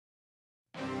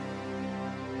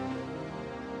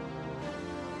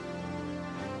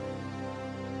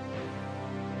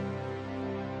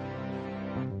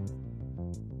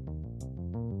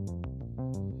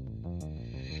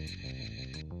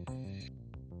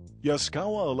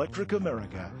Yaskawa Electric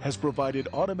America has provided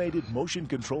automated motion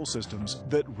control systems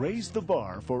that raise the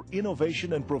bar for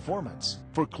innovation and performance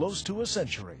for close to a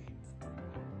century.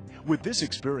 With this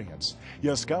experience,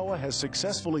 Yaskawa has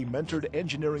successfully mentored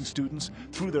engineering students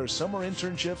through their summer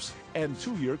internships and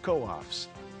two-year co-ops.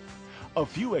 A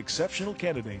few exceptional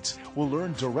candidates will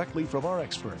learn directly from our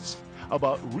experts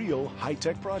about real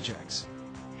high-tech projects.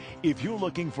 If you're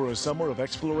looking for a summer of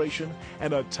exploration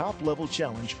and a top-level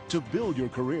challenge to build your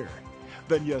career,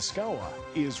 then Yaskawa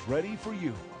is ready for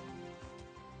you.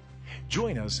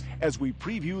 Join us as we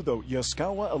preview the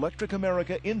Yaskawa Electric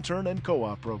America Intern and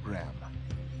Co-op program.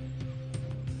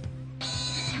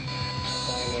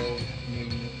 Follow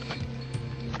me.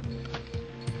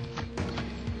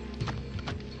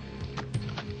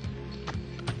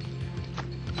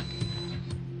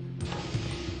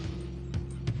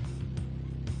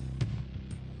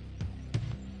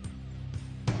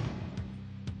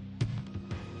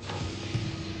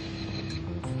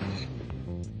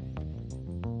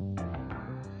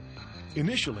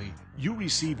 Initially, you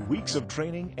receive weeks of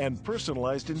training and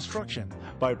personalized instruction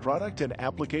by product and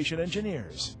application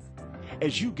engineers.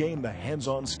 As you gain the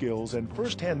hands-on skills and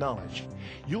first-hand knowledge,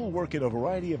 you'll work in a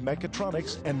variety of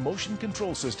mechatronics and motion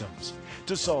control systems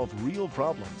to solve real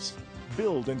problems,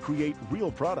 build and create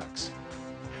real products.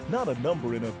 Not a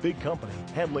number in a big company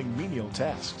handling menial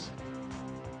tasks.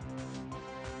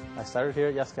 I started here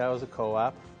at Yaskawa as a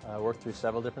co-op, worked through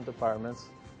several different departments,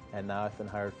 and now I've been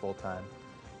hired full-time.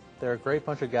 They're a great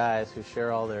bunch of guys who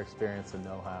share all their experience and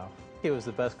know-how. It was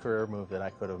the best career move that I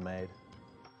could have made.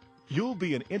 You'll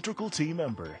be an integral team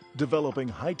member, developing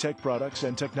high-tech products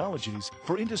and technologies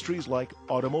for industries like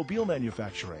automobile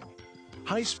manufacturing,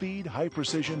 high-speed,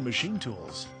 high-precision machine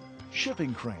tools,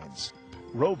 shipping cranes,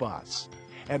 robots,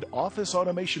 and office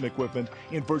automation equipment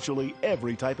in virtually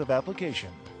every type of application.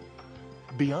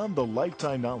 Beyond the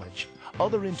lifetime knowledge,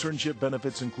 other internship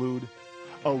benefits include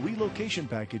a relocation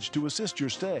package to assist your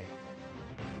stay,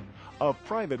 a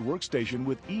private workstation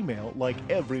with email like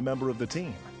every member of the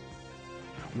team.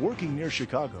 Working near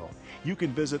Chicago, you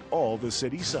can visit all the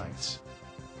city sites.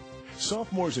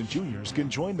 Sophomores and juniors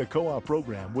can join the co-op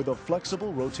program with a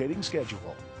flexible rotating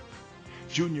schedule.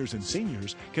 Juniors and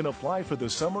seniors can apply for the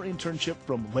summer internship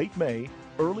from late May,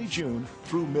 early June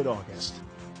through mid-August.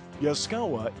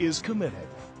 Yaskawa is committed.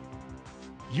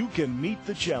 You can meet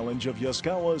the challenge of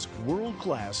Yaskawa's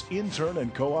world-class intern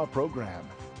and co-op program.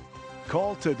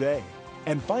 Call today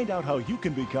and find out how you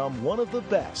can become one of the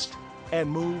best and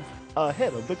move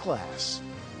ahead of the class.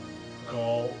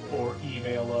 Call or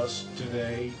email us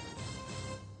today